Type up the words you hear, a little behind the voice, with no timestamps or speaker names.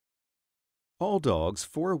All dogs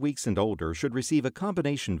 4 weeks and older should receive a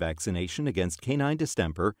combination vaccination against canine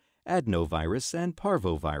distemper, adenovirus, and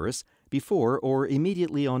parvovirus before or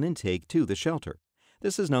immediately on intake to the shelter.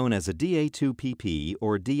 This is known as a DA2PP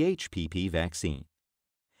or DHPP vaccine.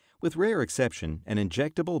 With rare exception, an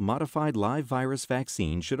injectable modified live virus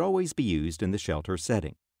vaccine should always be used in the shelter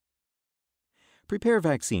setting. Prepare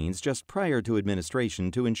vaccines just prior to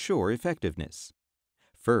administration to ensure effectiveness.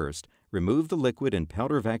 First, remove the liquid and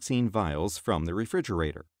powder vaccine vials from the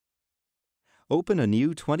refrigerator. Open a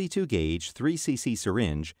new 22-gauge 3 cc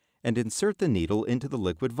syringe and insert the needle into the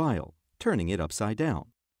liquid vial, turning it upside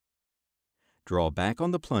down. Draw back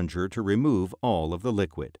on the plunger to remove all of the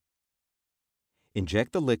liquid.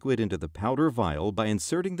 Inject the liquid into the powder vial by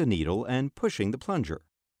inserting the needle and pushing the plunger.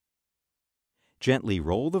 Gently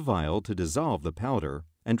roll the vial to dissolve the powder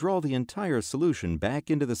and draw the entire solution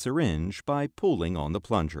back into the syringe by pulling on the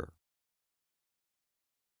plunger.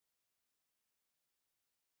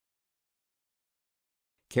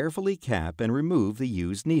 Carefully cap and remove the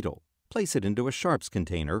used needle. Place it into a sharps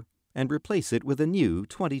container and replace it with a new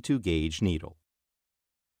 22-gauge needle.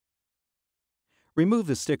 Remove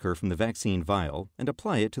the sticker from the vaccine vial and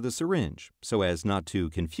apply it to the syringe so as not to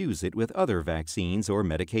confuse it with other vaccines or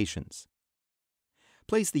medications.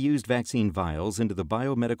 Place the used vaccine vials into the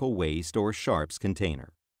biomedical waste or sharps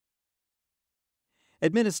container.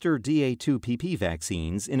 Administer DA2PP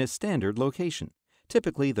vaccines in a standard location,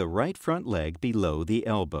 typically the right front leg below the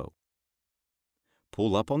elbow.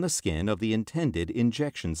 Pull up on the skin of the intended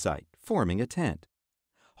injection site, forming a tent.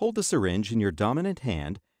 Hold the syringe in your dominant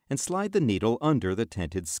hand and slide the needle under the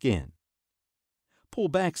tented skin. Pull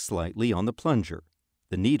back slightly on the plunger.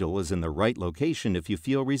 The needle is in the right location if you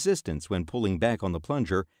feel resistance when pulling back on the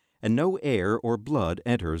plunger and no air or blood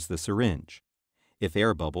enters the syringe. If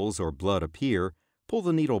air bubbles or blood appear, pull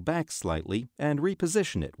the needle back slightly and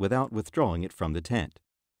reposition it without withdrawing it from the tent.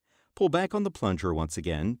 Pull back on the plunger once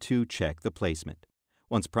again to check the placement.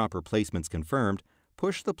 Once proper placement's confirmed,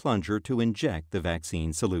 push the plunger to inject the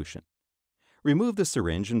vaccine solution. Remove the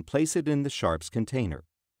syringe and place it in the sharps container.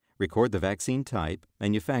 Record the vaccine type,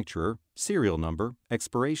 manufacturer, serial number,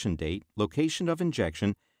 expiration date, location of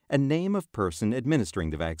injection, and name of person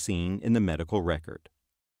administering the vaccine in the medical record.